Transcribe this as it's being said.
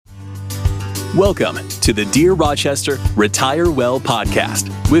Welcome to the Dear Rochester Retire Well podcast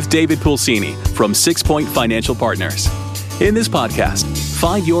with David Pulsini from 6 Point Financial Partners. In this podcast,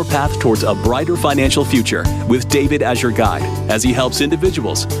 find your path towards a brighter financial future with David as your guide as he helps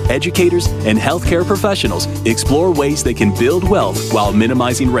individuals, educators, and healthcare professionals explore ways they can build wealth while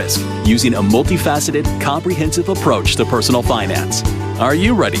minimizing risk using a multifaceted, comprehensive approach to personal finance. Are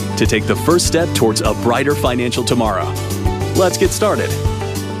you ready to take the first step towards a brighter financial tomorrow? Let's get started.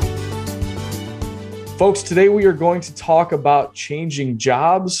 Folks, today we are going to talk about changing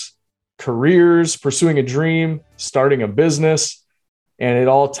jobs, careers, pursuing a dream, starting a business, and it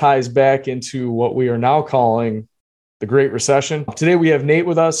all ties back into what we are now calling the Great Recession. Today we have Nate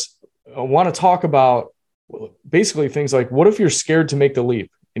with us. I want to talk about basically things like, what if you're scared to make the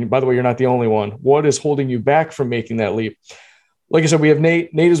leap? And by the way, you're not the only one. What is holding you back from making that leap? Like I said, we have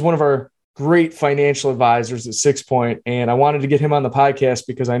Nate. Nate is one of our great financial advisors at 6 Point. And I wanted to get him on the podcast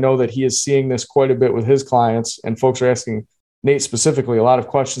because I know that he is seeing this quite a bit with his clients, and folks are asking Nate specifically a lot of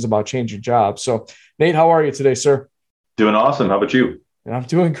questions about changing jobs. So Nate, how are you today, sir? Doing awesome. How about you? I'm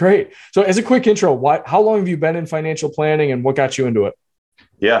doing great. So as a quick intro, how long have you been in financial planning and what got you into it?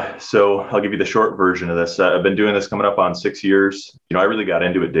 Yeah. So I'll give you the short version of this. I've been doing this coming up on 6 years. I really got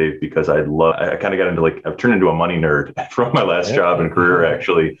into it, Dave, because I kind of got into I've turned into a money nerd from my last job and career,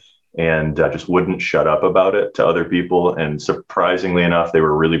 actually. And just wouldn't shut up about it to other people. And surprisingly enough, they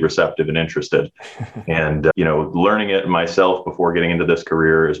were really receptive and interested. And, learning it myself before getting into this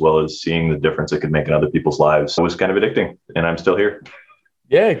career, as well as seeing the difference it could make in other people's lives, was kind of addicting. And I'm still here.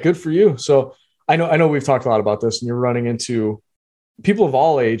 Yeah, good for you. So I know we've talked a lot about this, and you're running into people of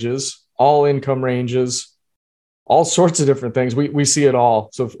all ages, all income ranges, all sorts of different things. We see it all.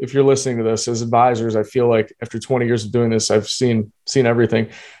 So if you're listening to this as advisors, I feel like after 20 years of doing this, I've seen everything.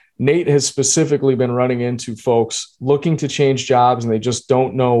 Nate has specifically been running into folks looking to change jobs and they just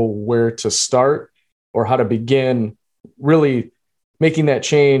don't know where to start or how to begin really making that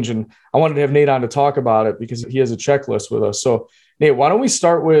change. And I wanted to have Nate on to talk about it because he has a checklist with us. So Nate, why don't we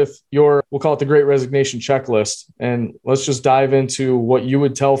start with we'll call it the Great Resignation checklist, and let's just dive into what you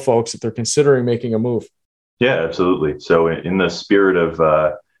would tell folks if they're considering making a move. Yeah, absolutely. So in the spirit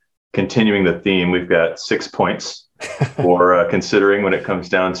of continuing the theme, we've got 6 points for considering when it comes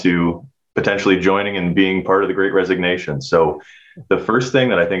down to potentially joining and being part of the Great Resignation. So the first thing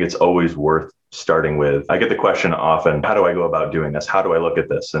that I think it's always worth starting with, I get the question often, how do I go about doing this? How do I look at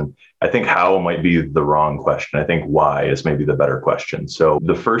this? And I think how might be the wrong question. I think why is maybe the better question. So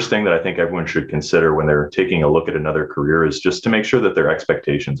the first thing that I think everyone should consider when they're taking a look at another career is just to make sure that their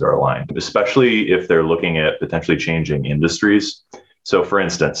expectations are aligned, especially if they're looking at potentially changing industries. So for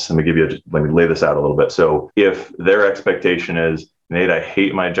instance, let me lay this out a little bit. So if their expectation is, Nate, I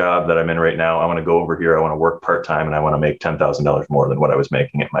hate my job that I'm in right now. I want to go over here. I want to work part-time and I want to make $10,000 more than what I was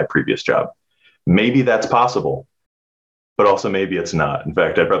making at my previous job. Maybe that's possible, but also maybe it's not. In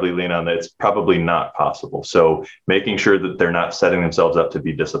fact, I'd probably lean on that it's probably not possible. So making sure that they're not setting themselves up to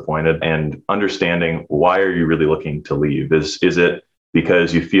be disappointed and understanding, why are you really looking to leave? Is it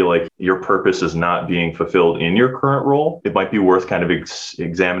because you feel like your purpose is not being fulfilled in your current role? It might be worth kind of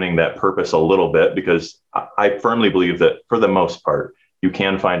examining that purpose a little bit, because I firmly believe that for the most part, you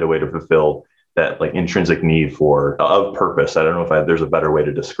can find a way to fulfill that intrinsic need of purpose. I don't know if there's a better way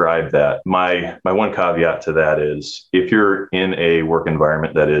to describe that. My one caveat to that is, if you're in a work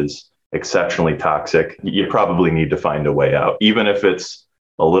environment that is exceptionally toxic, you probably need to find a way out, even if it's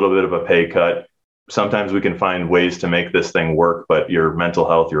a little bit of a pay cut. Sometimes we can find ways to make this thing work, but your mental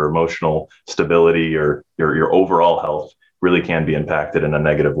health, your emotional stability, your overall health really can be impacted in a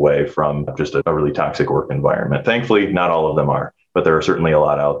negative way from just a really toxic work environment. Thankfully, not all of them are, but there are certainly a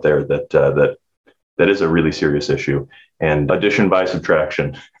lot out there that is a really serious issue. And addition by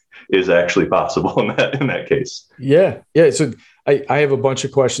subtraction is actually possible in that case. Yeah. So I have a bunch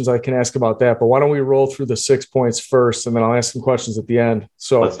of questions I can ask about that, but why don't we roll through the 6 points first, and then I'll ask some questions at the end.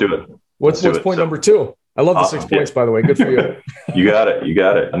 So let's do it. What's point number 2? I love the 6 points, by the way. Good for you. You got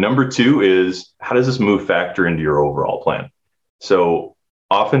it. Number 2 is, how does this move factor into your overall plan? So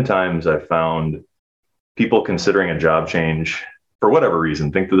oftentimes I've found people considering a job change, for whatever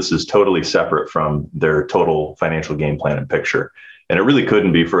reason, think that this is totally separate from their total financial game plan and picture. And it really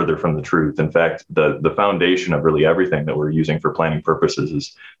couldn't be further from the truth. In fact, the foundation of really everything that we're using for planning purposes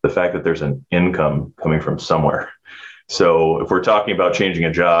is the fact that there's an income coming from somewhere. So if we're talking about changing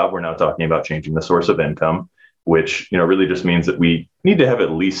a job, we're now talking about changing the source of income, which really just means that we need to have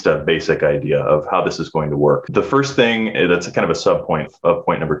at least a basic idea of how this is going to work. The first thing that's kind of a sub point of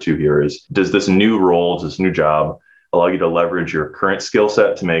point number 2 here is, does this new role, does this new job allow you to leverage your current skill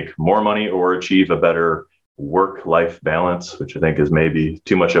set to make more money or achieve a better work-life balance, which I think is maybe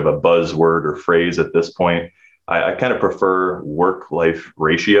too much of a buzzword or phrase at this point. I kind of prefer work-life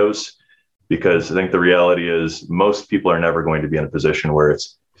ratios, because I think the reality is most people are never going to be in a position where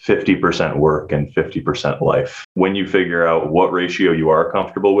it's 50% work and 50% life. When you figure out what ratio you are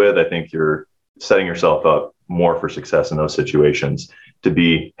comfortable with, I think you're setting yourself up more for success in those situations, to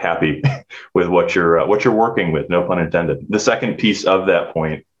be happy with what you're working with, no pun intended. The second piece of that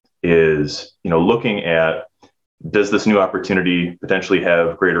point is, looking at, does this new opportunity potentially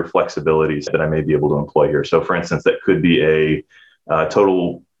have greater flexibilities that I may be able to employ here? So for instance, that could be a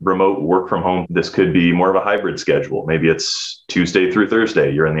total remote work from home. This could be more of a hybrid schedule. Maybe it's Tuesday through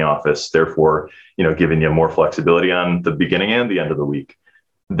Thursday, you're in the office, therefore, giving you more flexibility on the beginning and the end of the week.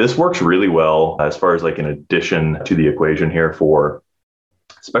 This works really well as far as like an addition to the equation here for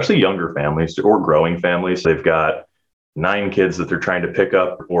especially younger families or growing families. They've got 9 kids that they're trying to pick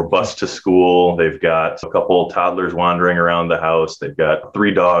up or bus to school. They've got a couple toddlers wandering around the house. They've got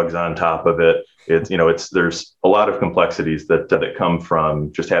 3 dogs on top of it. There's a lot of complexities that come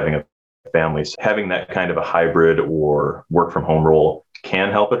from just having a family. So having that kind of a hybrid or work from home role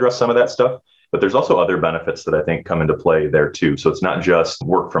can help address some of that stuff. But there's also other benefits that I think come into play there too. So it's not just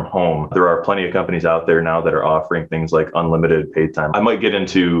work from home. There are plenty of companies out there now that are offering things like unlimited paid time. I might get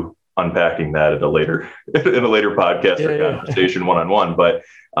into unpacking that in a later podcast or conversation one-on-one, but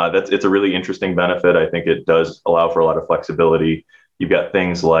it's a really interesting benefit. I think it does allow for a lot of flexibility. You've got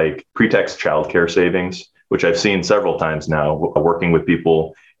things like pre-tax childcare savings, which I've seen several times now working with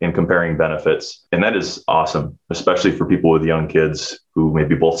people in comparing benefits. And that is awesome, especially for people with young kids who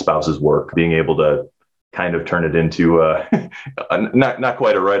maybe both spouses work, being able to kind of turn it into not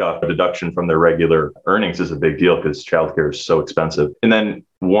quite a write-off, a deduction from their regular earnings is a big deal because childcare is so expensive. And then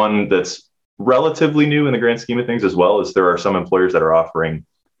one that's relatively new in the grand scheme of things as well is there are some employers that are offering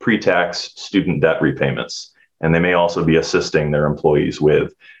pre-tax student debt repayments, and they may also be assisting their employees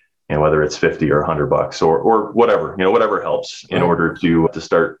with, whether it's $50 or $100 or whatever, whatever helps in order to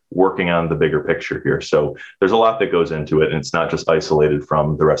start working on the bigger picture here. So there's a lot that goes into it, and it's not just isolated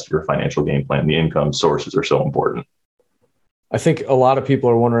from the rest of your financial game plan. The income sources are so important. I think a lot of people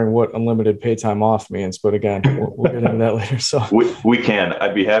are wondering what unlimited paid time off means, but again, we'll get into that later. So we can.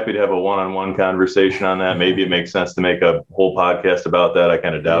 I'd be happy to have a one-on-one conversation on that. Maybe it makes sense to make a whole podcast about that. I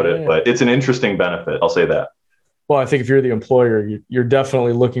kind of doubt it, but it's an interesting benefit. I'll say that. Well, I think if you're the employer, you're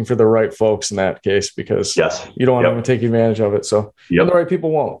definitely looking for the right folks in that case, because you don't want to take advantage of it. So the right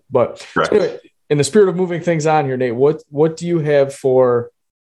people won't. But so anyway, in the spirit of moving things on here, Nate, what do you have for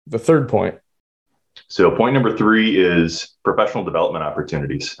the third point? So point number 3 is professional development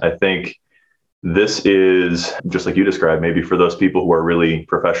opportunities. I think this is, just like you described, maybe for those people who are really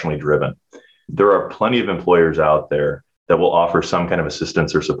professionally driven. There are plenty of employers out there that will offer some kind of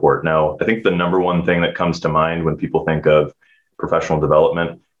assistance or support. Now, I think the number one thing that comes to mind when people think of professional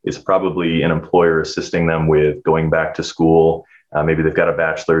development is probably an employer assisting them with going back to school. Maybe they've got a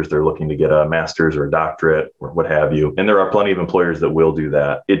bachelor's, they're looking to get a master's or a doctorate or what have you. And there are plenty of employers that will do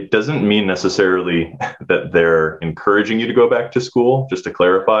that. It doesn't mean necessarily that they're encouraging you to go back to school, just to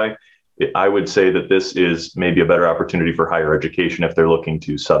clarify. I would say that this is maybe a better opportunity for higher education if they're looking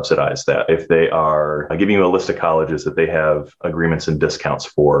to subsidize that. If they are giving you a list of colleges that they have agreements and discounts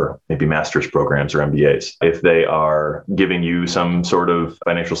for, maybe master's programs or MBAs. If they are giving you some sort of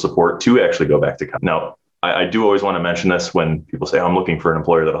financial support to actually go back to college. Now, I do always want to mention this when people say, I'm looking for an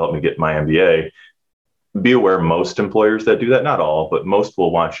employer that'll help me get my MBA. Be aware most employers that do that, not all, but most will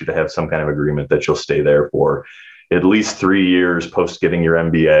want you to have some kind of agreement that you'll stay there for at least 3 years post getting your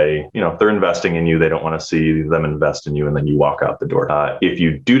MBA. If they're investing in you, they don't want to see them invest in you and then you walk out the door. If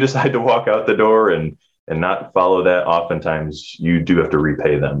you do decide to walk out the door and not follow that, oftentimes you do have to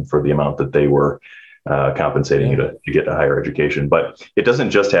repay them for the amount that they were compensating you to get a higher education. But it doesn't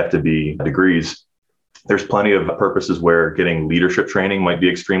just have to be degrees. There's plenty of purposes where getting leadership training might be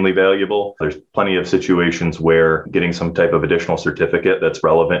extremely valuable. There's plenty of situations where getting some type of additional certificate that's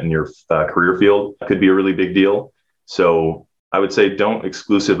relevant in your career field could be a really big deal. So I would say don't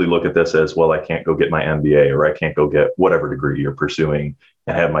exclusively look at this as, well, I can't go get my MBA or I can't go get whatever degree you're pursuing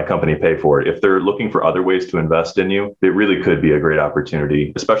and have my company pay for it. If they're looking for other ways to invest in you, it really could be a great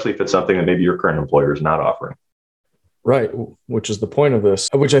opportunity, especially if it's something that maybe your current employer is not offering. Right, which is the point of this,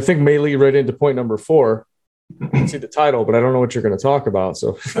 which I think may lead right into point number 4. You can see the title, but I don't know what you're going to talk about.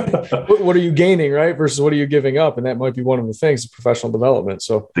 So what are you gaining, right? Versus what are you giving up? And that might be one of the things, professional development.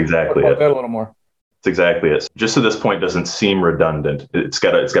 So exactly talk about that a little more. It's exactly it. Just so this point doesn't seem redundant, it's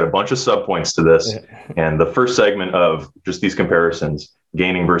got a bunch of subpoints to this. And the first segment of just these comparisons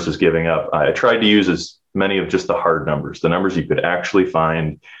gaining versus giving up, I tried to use as many of just the hard numbers, the numbers you could actually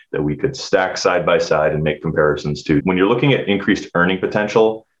find that we could stack side by side and make comparisons to. When you're looking at increased earning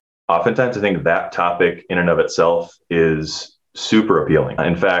potential, oftentimes I think that topic in and of itself is super appealing.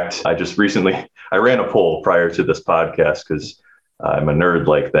 In fact, I ran a poll prior to this podcast because I'm a nerd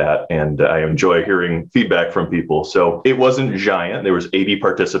like that, and I enjoy hearing feedback from people. So it wasn't giant. There was 80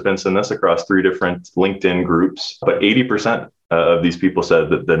 participants in this across 3 different LinkedIn groups, but 80% of these people said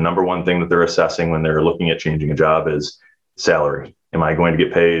that the number one thing that they're assessing when they're looking at changing a job is salary. Am I going to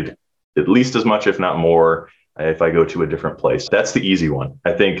get paid at least as much, if not more, if I go to a different place? That's the easy one.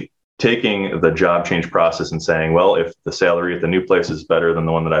 I think taking the job change process and saying, well, if the salary at the new place is better than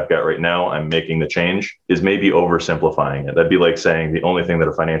the one that I've got right now, I'm making the change, is maybe oversimplifying it. That'd be like saying the only thing that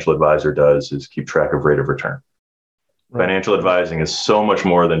a financial advisor does is keep track of rate of return. Right. Financial advising is so much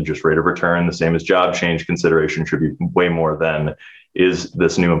more than just rate of return. The same as job change consideration should be way more than, is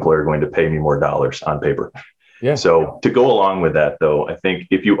this new employer going to pay me more dollars on paper? Yeah. So to go along with that, though, I think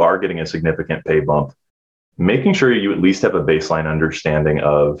if you are getting a significant pay bump, making sure you at least have a baseline understanding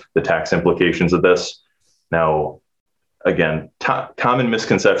of the tax implications of this. Now, again, common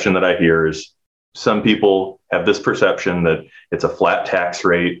misconception that I hear is some people have this perception that it's a flat tax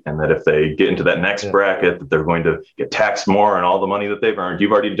rate and that if they get into that next bracket, that they're going to get taxed more on all the money that they've earned.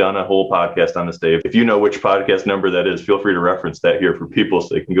 You've already done a whole podcast on this, Dave. If you know which podcast number that is, feel free to reference that here for people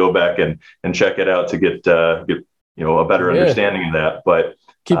so they can go back and check it out to get a better understanding of that. But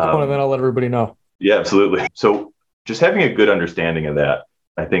keep going, and then I'll let everybody know. Yeah, absolutely. So just having a good understanding of that,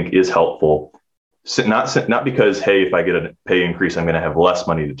 I think, is helpful. Not because, hey, if I get a pay increase, I'm going to have less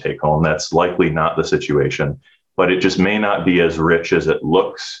money to take home. That's likely not the situation, but it just may not be as rich as it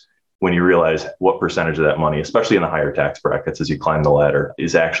looks when you realize what percentage of that money, especially in the higher tax brackets as you climb the ladder,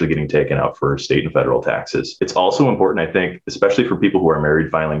 is actually getting taken out for state and federal taxes. It's also important, I think, especially for people who are married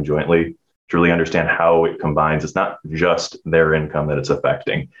filing jointly, to really understand how it combines. It's not just their income that it's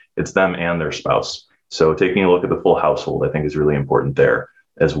affecting, it's them and their spouse. So taking a look at the full household, I think, is really important there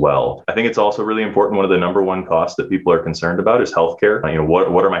as well. I think it's also really important. One of the number one costs that people are concerned about is healthcare.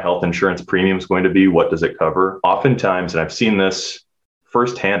 What are my health insurance premiums going to be? What does it cover? Oftentimes, and I've seen this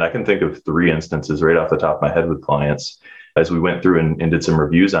firsthand, I can think of 3 instances right off the top of my head with clients as we went through and did some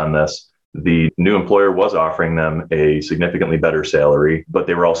reviews on this. The new employer was offering them a significantly better salary, but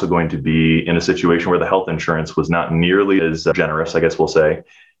they were also going to be in a situation where the health insurance was not nearly as generous, I guess we'll say.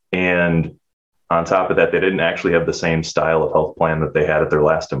 And on top of that, they didn't actually have the same style of health plan that they had at their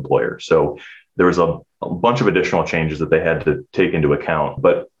last employer. So there was a bunch of additional changes that they had to take into account.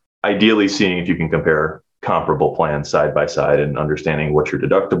 But ideally, seeing if you can compare comparable plans side by side and understanding what your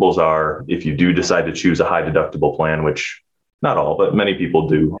deductibles are. If you do decide to choose a high deductible plan, which not all, but many people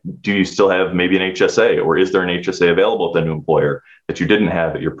do you still have maybe an HSA, or is there an HSA available at the new employer that you didn't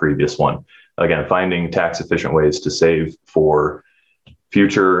have at your previous one? Again, finding tax efficient ways to save for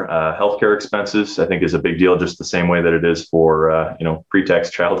future healthcare expenses, I think, is a big deal, just the same way that it is for pre-tax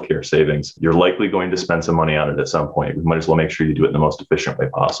childcare savings. You're likely going to spend some money on it at some point. We might as well make sure you do it in the most efficient way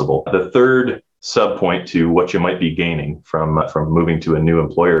possible. The third sub point to what you might be gaining from moving to a new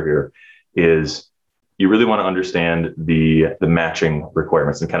employer here is you really want to understand the matching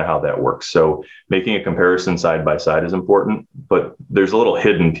requirements and kind of how that works. So making a comparison side by side is important, but there's a little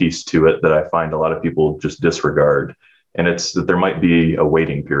hidden piece to it that I find a lot of people just disregard. And it's that there might be a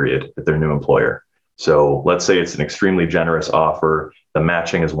waiting period at their new employer. So let's say it's an extremely generous offer. The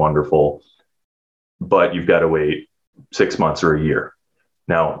matching is wonderful, but you've got to wait 6 months or a year.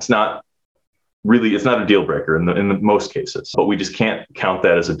 Now, it's not a deal breaker in the most cases, but we just can't count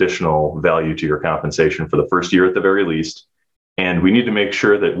that as additional value to your compensation for the first year at the very least. And we need to make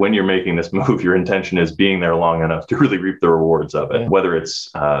sure that when you're making this move, your intention is being there long enough to really reap the rewards of it. Yeah. Whether it's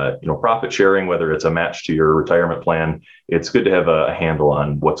profit sharing, whether it's a match to your retirement plan, it's good to have a handle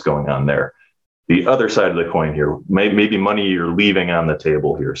on what's going on there. The other side of the coin here, maybe money you're leaving on the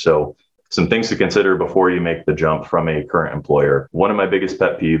table here. So some things to consider before you make the jump from a current employer. One of my biggest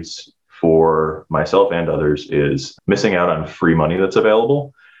pet peeves for myself and others is missing out on free money that's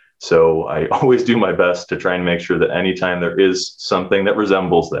available. So I always do my best to try and make sure that anytime there is something that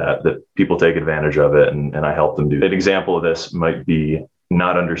resembles that people take advantage of it, and I help them do. An example of this might be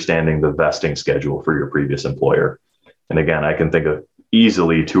not understanding the vesting schedule for your previous employer. And again, I can think of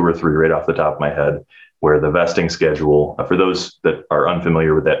easily 2 or 3 right off the top of my head where the vesting schedule, for those that are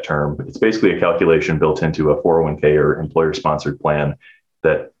unfamiliar with that term, it's basically a calculation built into a 401k or employer-sponsored plan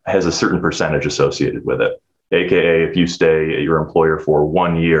that has a certain percentage associated with it. AKA, if you stay at your employer for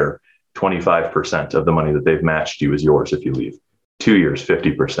 1 year, 25% of the money that they've matched you is yours if you leave. 2 years,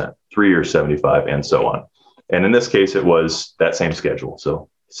 50%, 3 years, 75%, and so on. And in this case, it was that same schedule. So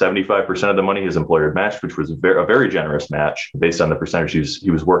 75% of the money his employer had matched, which was a very generous match based on the percentage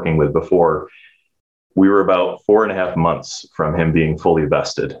he was working with before. We were about 4.5 months from him being fully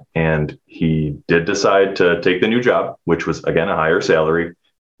vested. And he did decide to take the new job, which was, again, a higher salary.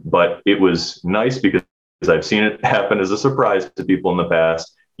 But it was nice because I've seen it happen as a surprise to people in the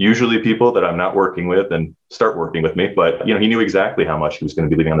past, usually people that I'm not working with and start working with me. But, he knew exactly how much he was going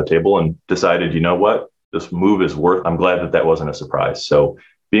to be leaving on the table and decided, you know what, this move is worth. I'm glad that wasn't a surprise. So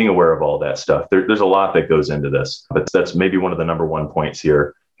being aware of all that stuff, there's a lot that goes into this, but that's maybe one of the number one points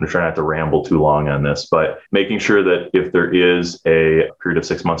here. I'm trying not to ramble too long on this, but making sure that if there is a period of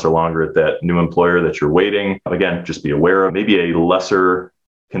 6 months or longer at that new employer that you're waiting, again, just be aware of. Maybe a lesser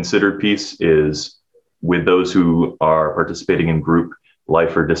considered piece is with those who are participating in group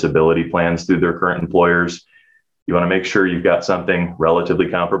life or disability plans through their current employers. You want to make sure you've got something relatively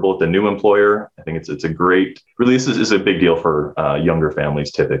comparable at the new employer. I think it's a great, really, this is a big deal for younger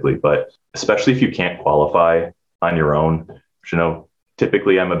families typically, but especially if you can't qualify on your own.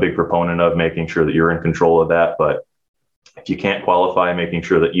 Typically I'm a big proponent of making sure that you're in control of that. But if you can't qualify, making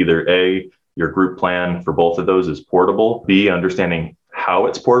sure that either A, your group plan for both of those is portable, B, understanding how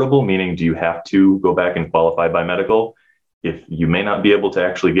it's portable, meaning do you have to go back and qualify by medical? If you may not be able to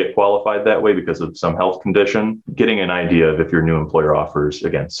actually get qualified that way because of some health condition, getting an idea of if your new employer offers,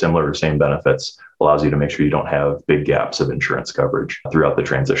 again, similar or same benefits allows you to make sure you don't have big gaps of insurance coverage throughout the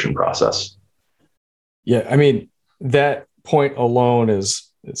transition process. Yeah, I mean, that point alone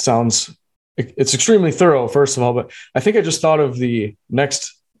it's extremely thorough, first of all, but I think I just thought of the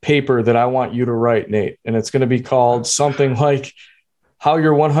next paper that I want you to write, Nate, and it's going to be called something like how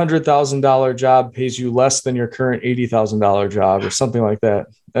your $100,000 job pays you less than your current $80,000 job or something like that.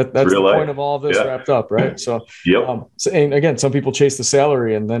 That's the point of all of this wrapped up, right? So, yep. And again, some people chase the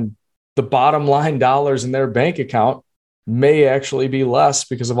salary and then the bottom line dollars in their bank account may actually be less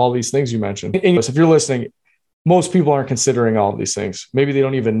because of all these things you mentioned. And if you're listening, most people aren't considering all of these things. Maybe they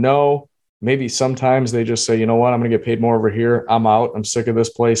don't even know. Maybe sometimes they just say, you know what, I'm going to get paid more over here. I'm out. I'm sick of this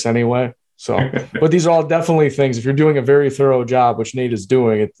place anyway. So, but these are all definitely things. If you're doing a very thorough job, which Nate is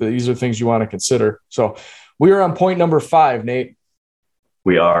doing, these are things you want to consider. So we are on point number 5, Nate.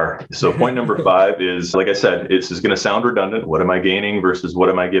 We are. So point number 5 is, like I said, this is going to sound redundant. What am I gaining versus what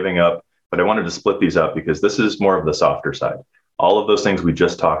am I giving up? But I wanted to split these up because this is more of the softer side. All of those things we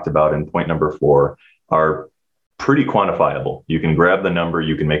just talked about in point number 4 are pretty quantifiable. You can grab the number,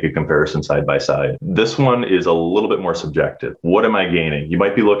 you can make a comparison side by side. This one is a little bit more subjective. What am I gaining? You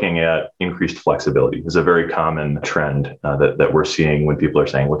might be looking at increased flexibility. It's a very common trend that we're seeing when people are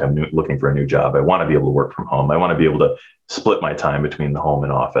saying, look, I'm looking for a new job. I want to be able to work from home. I want to be able to split my time between the home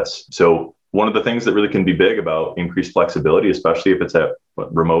and office. So one of the things that really can be big about increased flexibility, especially if it's a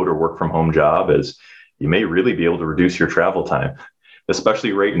remote or work from home job, is you may really be able to reduce your travel time,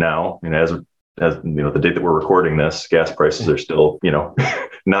 especially right now. As the date that we're recording this, gas prices are still,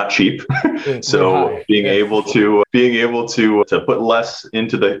 not cheap. So being able to put less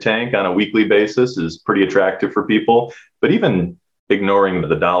into the tank on a weekly basis is pretty attractive for people. But even ignoring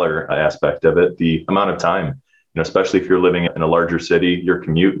the dollar aspect of it, the amount of time, especially if you're living in a larger city, your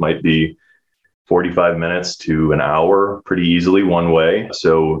commute might be 45 minutes to an hour pretty easily one way.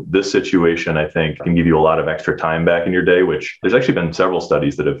 So this situation, I think, can give you a lot of extra time back in your day, which there's actually been several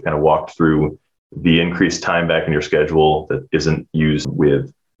studies that have kind of walked through the increased time back in your schedule that isn't used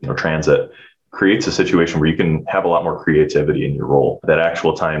with transit creates a situation where you can have a lot more creativity in your role. That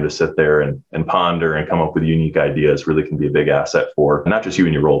actual time to sit there and ponder and come up with unique ideas really can be a big asset for not just you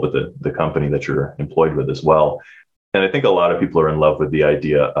and your role, but the company that you're employed with as well. And I think a lot of people are in love with the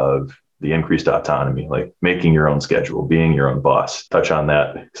idea of the increased autonomy, like making your own schedule, being your own boss. Touch on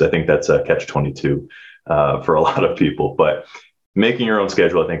that because I think that's a catch-22 for a lot of people. But making your own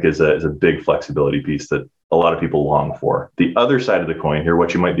schedule, I think, is a big flexibility piece that a lot of people long for. The other side of the coin here,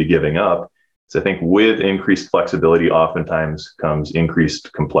 what you might be giving up, is I think with increased flexibility, oftentimes comes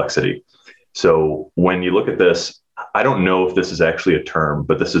increased complexity. So when you look at this, I don't know if this is actually a term,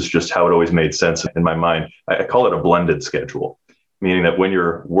 but this is just how it always made sense in my mind. I call it a blended schedule, meaning that when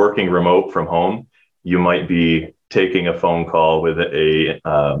you're working remote from home, you might be taking a phone call with a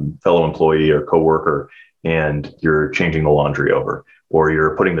fellow employee or coworker, and you're changing the laundry over, or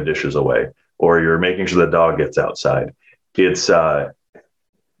you're putting the dishes away, or you're making sure the dog gets outside. It's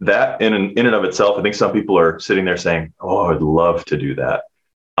that in and of itself, I think some people are sitting there saying, oh, I'd love to do that.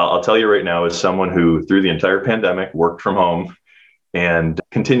 I'll tell you right now, as someone who through the entire pandemic worked from home and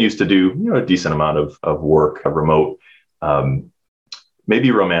continues to do a decent amount of work remote, maybe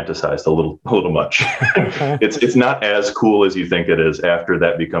romanticized a little much. It's not as cool as you think it is after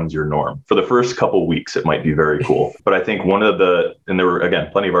that becomes your norm. For the first couple weeks, it might be very cool. But I think and there were, again,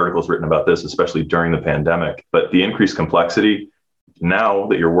 plenty of articles written about this, especially during the pandemic, but the increased complexity, now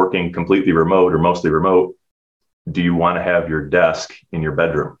that you're working completely remote or mostly remote, do you want to have your desk in your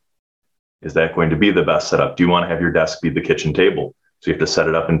bedroom? Is that going to be the best setup? Do you want to have your desk be the kitchen table? So you have to set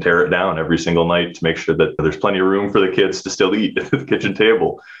it up and tear it down every single night to make sure that there's plenty of room for the kids to still eat at the kitchen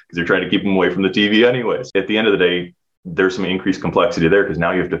table, because you're trying to keep them away from the TV anyways. At the end of the day, there's some increased complexity there, because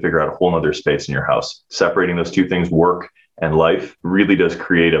now you have to figure out a whole other space in your house. Separating those two things, work and life, really does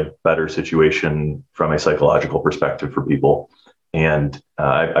create a better situation from a psychological perspective for people. And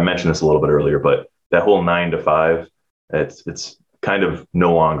I mentioned this a little bit earlier, but that whole 9 to 5, it's kind of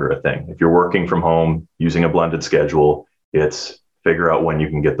no longer a thing. If you're working from home using a blended schedule, it's figure out when you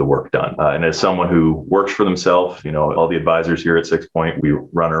can get the work done. And as someone who works for themselves, all the advisors here at 6 Point, we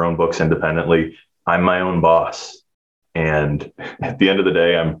run our own books independently. I'm my own boss. And at the end of the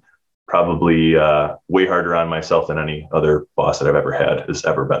day, I'm probably way harder on myself than any other boss that I've ever had has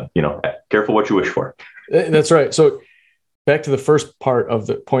ever been. Careful what you wish for. That's right. So back to the first part of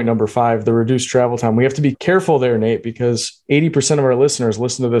the point number 5, the reduced travel time. We have to be careful there, Nate, because 80% of our listeners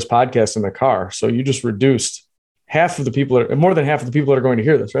listen to this podcast in the car. So you just reduced more than half of the people that are going to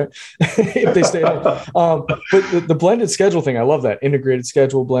hear this, right? If they stay home. But the blended schedule thing, I love that. Integrated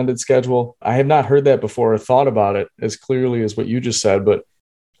schedule, blended schedule. I have not heard that before or thought about it as clearly as what you just said, but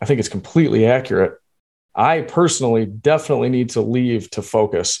I think it's completely accurate. I personally definitely need to leave to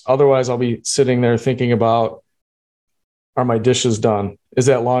focus. Otherwise, I'll be sitting there thinking about, are my dishes done? Is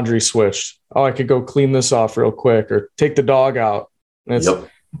that laundry switched? Oh, I could go clean this off real quick, or take the dog out. And it's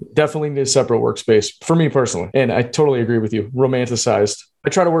definitely need a separate workspace for me personally. And I totally agree with you. Romanticized. I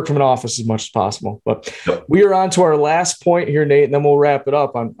try to work from an office as much as possible, but we are on to our last point here, Nate, and then we'll wrap it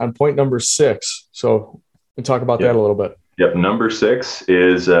up on point number 6. So we'll talk about that a little bit. Yep. Number 6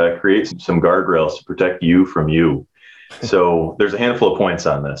 is create some guardrails to protect you from you. So there's a handful of points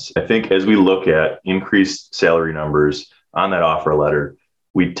on this. I think as we look at increased salary numbers on that offer letter,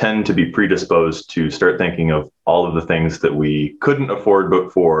 we tend to be predisposed to start thinking of all of the things that we couldn't afford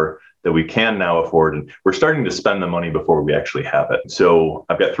before that we can now afford. And we're starting to spend the money before we actually have it. So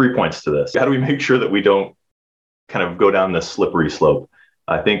I've got 3 points to this. How do we make sure that we don't kind of go down this slippery slope?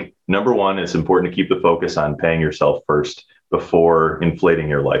 I think number 1, it's important to keep the focus on paying yourself first before inflating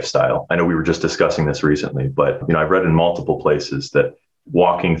your lifestyle. I know we were just discussing this recently, but I've read in multiple places that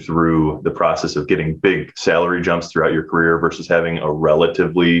walking through the process of getting big salary jumps throughout your career versus having a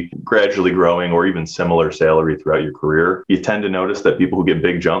relatively gradually growing or even similar salary throughout your career, you tend to notice that people who get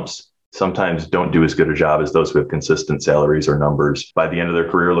big jumps sometimes don't do as good a job as those who have consistent salaries or numbers by the end of their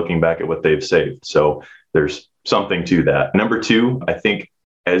career, looking back at what they've saved. So there's something to that. Number 2, I think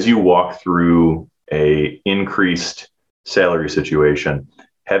as you walk through a increased salary situation,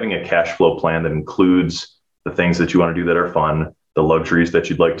 having a cash flow plan that includes the things that you want to do that are fun, the luxuries that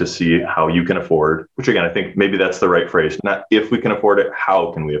you'd like to see, how you can afford, which again, I think maybe that's the right phrase. Not if we can afford it,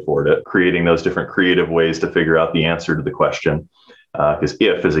 how can we afford it? Creating those different creative ways to figure out the answer to the question. Because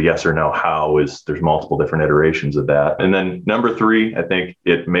if is a yes or no, how is, there's multiple different iterations of that. And then number 3, I think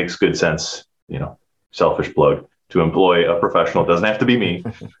it makes good sense, selfish plug, to employ a professional. It doesn't have to be me,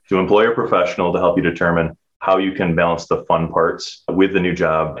 to employ a professional to help you determine how you can balance the fun parts with the new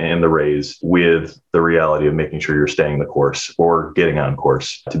job and the raise with the reality of making sure you're staying the course or getting on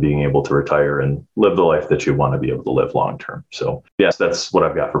course to being able to retire and live the life that you want to be able to live long term. So yes, that's what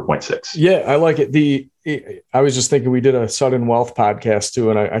I've got for point 6. Yeah, I like it. I was just thinking we did a sudden wealth podcast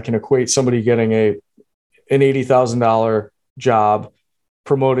too, and I can equate somebody getting an $80,000 job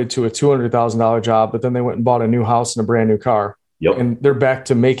promoted to a $200,000 job, but then they went and bought a new house and a brand new car. Yep. And they're back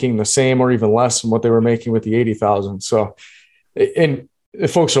to making the same or even less than what they were making with the 80,000. So, and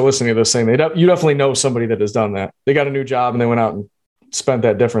if folks are listening to this saying you definitely know somebody that has done that. They got a new job and they went out and spent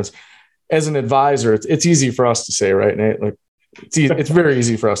that difference. As an advisor, it's easy for us to say, right, Nate? Like it's very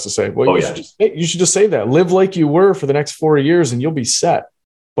easy for us to say, well, you should just say that. Live like you were for the next 4 years and you'll be set.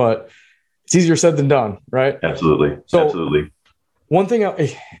 But it's easier said than done, right? Absolutely. So, absolutely. One thing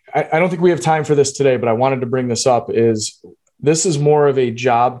I don't think we have time for this today, but I wanted to bring this up is this is more of a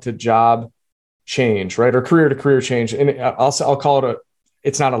job to job change, right? Or career to career change. And I'll call it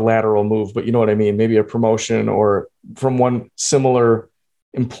it's not a lateral move, but you know what I mean? Maybe a promotion or from one similar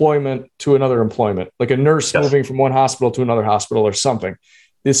employment to another employment, like a nurse moving from one hospital to another hospital or something.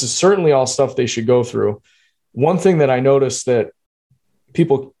 This is certainly all stuff they should go through. One thing that I noticed that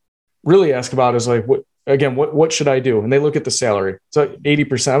people really ask about is like, again, what should I do? And they look at the salary. So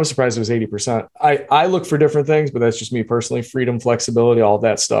 80%, I was surprised it was 80%. I look for different things, but that's just me personally, freedom, flexibility, all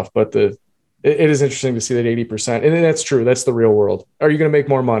that stuff. But it is interesting to see that 80%. And that's true. That's the real world. Are you going to make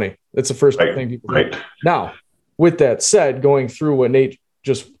more money? That's the first thing people do. Now, with that said, going through what Nate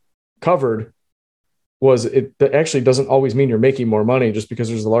just covered was that actually doesn't always mean you're making more money just because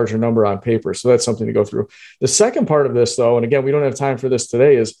there's a larger number on paper. So that's something to go through. The second part of this, though, and again, we don't have time for this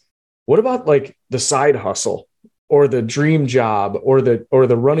today, is what about like the side hustle or the dream job or the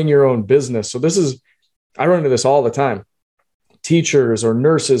running your own business? So I run into this all the time. Teachers or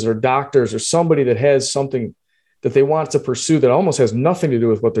nurses or doctors or somebody that has something that they want to pursue that almost has nothing to do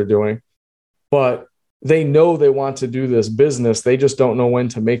with what they're doing, but they know they want to do this business. They just don't know when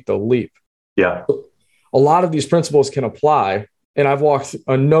to make the leap. Yeah. A lot of these principles can apply. And I've walked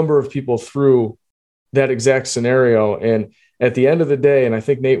a number of people through that exact scenario. And at the end of the day, and I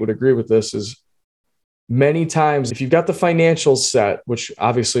think Nate would agree with this, is many times if you've got the financials set, which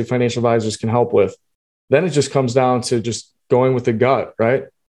obviously financial advisors can help with, then it just comes down to just going with the gut, right?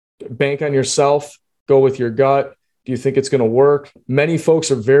 Bank on yourself, go with your gut. Do you think it's going to work? Many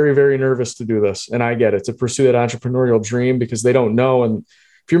folks are very, very nervous to do this. And I get it, to pursue that entrepreneurial dream because they don't know. And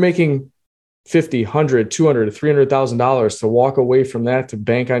if you're making $50, $100, $200, $300,000 to walk away from that to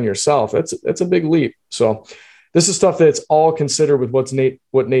bank on yourself, that's a big leap. So this is stuff that's all considered with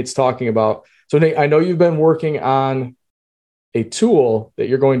what Nate's talking about. So Nate, I know you've been working on a tool that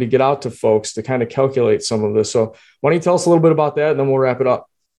you're going to get out to folks to kind of calculate some of this. So why don't you tell us a little bit about that and then we'll wrap it up.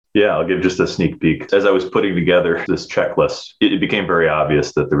 Yeah, I'll give just a sneak peek. As I was putting together this checklist, it became very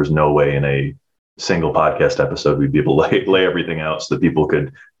obvious that there was no way in a single podcast episode we'd be able to lay everything out so that people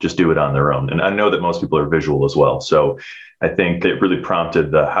could just do it on their own. And I know that most people are visual as well. So I think it really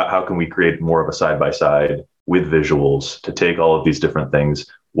prompted how can we create more of a side-by-side with visuals to take all of these different things,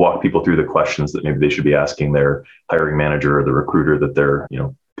 walk people through the questions that maybe they should be asking their hiring manager or the recruiter that they're,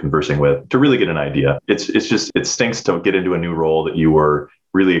 conversing with, to really get an idea. It stinks to get into a new role that you were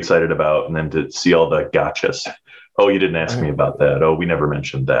really excited about and then to see all the gotchas. Oh, you didn't ask me about that. Oh, we never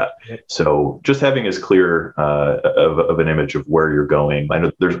mentioned that. So just having as clear of an image of where you're going. I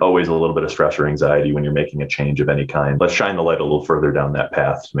know there's always a little bit of stress or anxiety when you're making a change of any kind. Let's shine the light a little further down that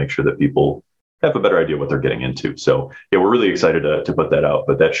path to make sure that people have a better idea what they're getting into. So yeah, we're really excited to put that out,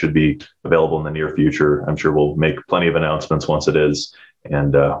 but that should be available in the near future. I'm sure we'll make plenty of announcements once it is.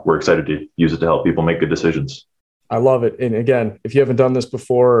 And we're excited to use it to help people make good decisions. I love it. And again, if you haven't done this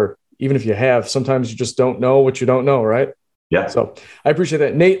before, or even if you have, sometimes you just don't know what you don't know, right? Yeah. So I appreciate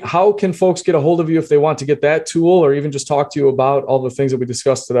that. Nate, how can folks get a hold of you if they want to get that tool or even just talk to you about all the things that we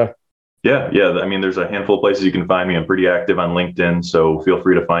discussed today? Yeah. I mean, there's a handful of places you can find me. I'm pretty active on LinkedIn, so feel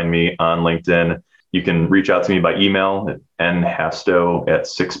free to find me on LinkedIn. You can reach out to me by email at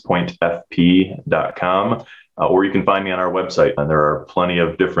nhastow@sixpointfp.com, or you can find me on our website. And there are plenty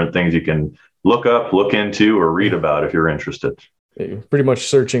of different things you can look up, look into, or read about if you're interested. Pretty much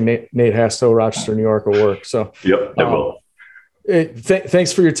searching Nate Hastow, Rochester, New York will work. So yep, it will.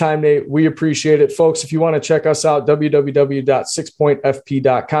 Thanks for your time, Nate. We appreciate it. Folks, if you want to check us out,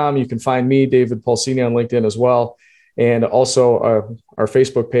 www.sixpointfp.com. You can find me, David Pulsini, on LinkedIn as well. And also our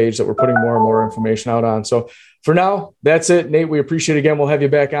Facebook page that we're putting more and more information out on. So for now, that's it. Nate, we appreciate it again. We'll have you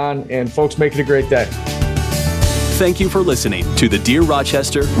back on. And folks, make it a great day. Thank you for listening to the Dear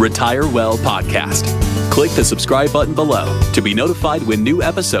Rochester Retire Well podcast. Click the subscribe button below to be notified when new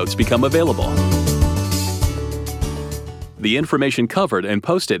episodes become available. The information covered and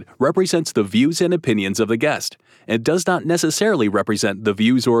posted represents the views and opinions of the guest and does not necessarily represent the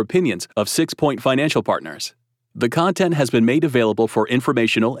views or opinions of 6 Point Financial Partners. The content has been made available for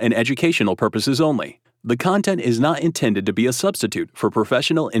informational and educational purposes only. The content is not intended to be a substitute for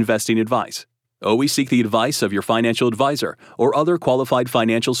professional investing advice. Always seek the advice of your financial advisor or other qualified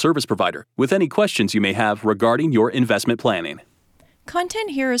financial service provider with any questions you may have regarding your investment planning. Content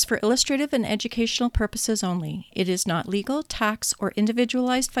here is for illustrative and educational purposes only. It is not legal, tax, or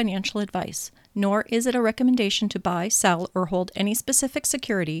individualized financial advice, nor is it a recommendation to buy, sell, or hold any specific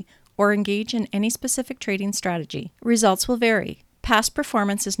security or engage in any specific trading strategy. Results will vary. Past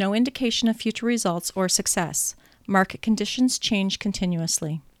performance is no indication of future results or success. Market conditions change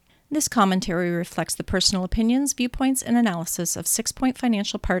continuously. This commentary reflects the personal opinions, viewpoints, and analysis of 6 Point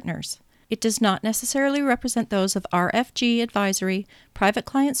Financial Partners. It does not necessarily represent those of RFG Advisory, Private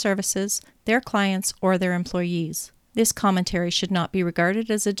Client Services, their clients, or their employees. This commentary should not be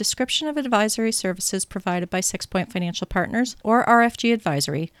regarded as a description of advisory services provided by 6 Point Financial Partners or RFG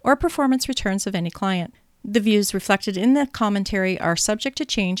Advisory, or performance returns of any client. The views reflected in the commentary are subject to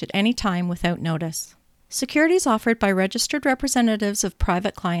change at any time without notice. Securities offered by registered representatives of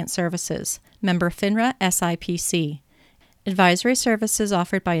Private Client Services, member FINRA SIPC. Advisory services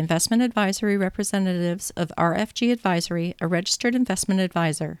offered by investment advisory representatives of RFG Advisory, a registered investment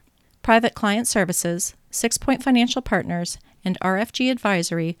advisor. Private Client Services, 6 Point Financial Partners, and RFG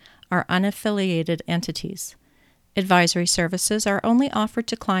Advisory are unaffiliated entities. Advisory services are only offered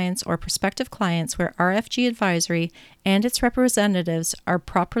to clients or prospective clients where RFG Advisory and its representatives are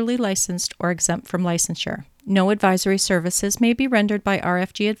properly licensed or exempt from licensure. No advisory services may be rendered by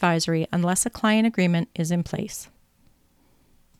RFG Advisory unless a client agreement is in place.